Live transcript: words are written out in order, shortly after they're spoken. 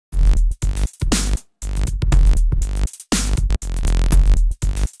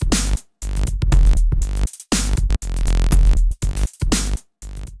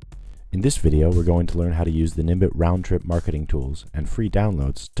In this video, we're going to learn how to use the Nimbit round-trip marketing tools and free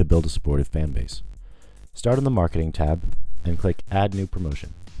downloads to build a supportive fan base. Start on the Marketing tab and click Add New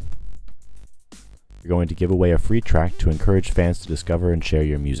Promotion. You're going to give away a free track to encourage fans to discover and share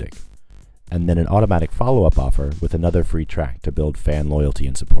your music, and then an automatic follow-up offer with another free track to build fan loyalty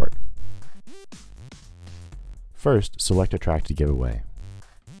and support. First, select a track to give away.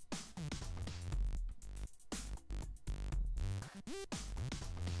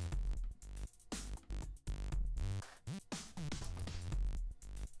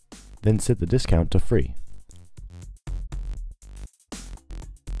 Then set the discount to free.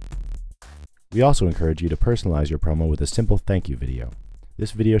 We also encourage you to personalize your promo with a simple thank you video.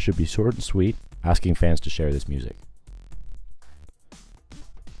 This video should be short and sweet, asking fans to share this music.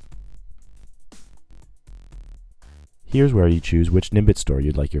 Here's where you choose which Nimbit store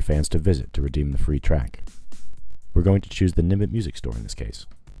you'd like your fans to visit to redeem the free track. We're going to choose the Nimbit Music Store in this case.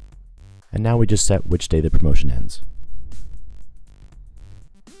 And now we just set which day the promotion ends.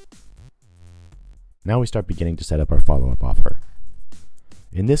 Now we start beginning to set up our follow-up offer.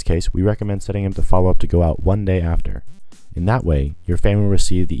 In this case, we recommend setting up the follow-up to go out one day after. In that way, your fan will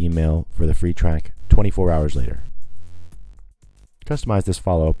receive the email for the free track 24 hours later. Customize this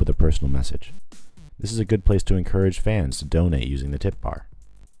follow-up with a personal message. This is a good place to encourage fans to donate using the tip bar.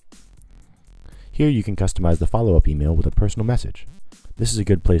 Here you can customize the follow-up email with a personal message. This is a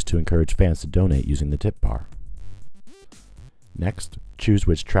good place to encourage fans to donate using the tip bar. Next, choose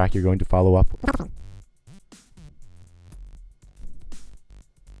which track you're going to follow up with.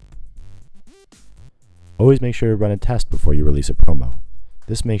 Always make sure to run a test before you release a promo.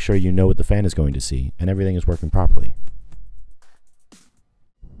 This makes sure you know what the fan is going to see and everything is working properly.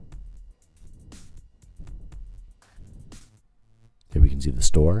 Here we can see the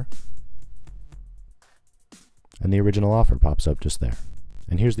store, and the original offer pops up just there.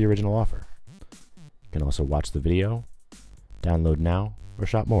 And here's the original offer. You can also watch the video, download now, or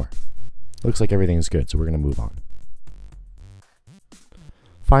shop more. Looks like everything is good, so we're going to move on.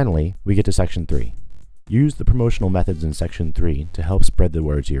 Finally, we get to Section 3. Use the promotional methods in Section 3 to help spread the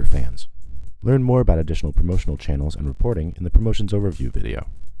word to your fans. Learn more about additional promotional channels and reporting in the Promotions Overview video.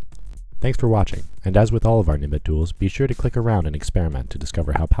 Thanks for watching, and as with all of our Nimbit tools, be sure to click around and experiment to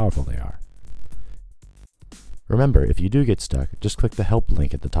discover how powerful they are. Remember, if you do get stuck, just click the Help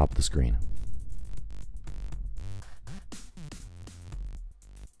link at the top of the screen.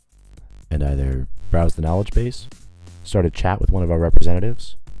 And either browse the knowledge base, start a chat with one of our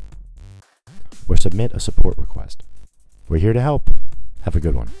representatives, or submit a support request. We're here to help. Have a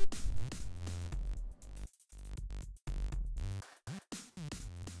good one.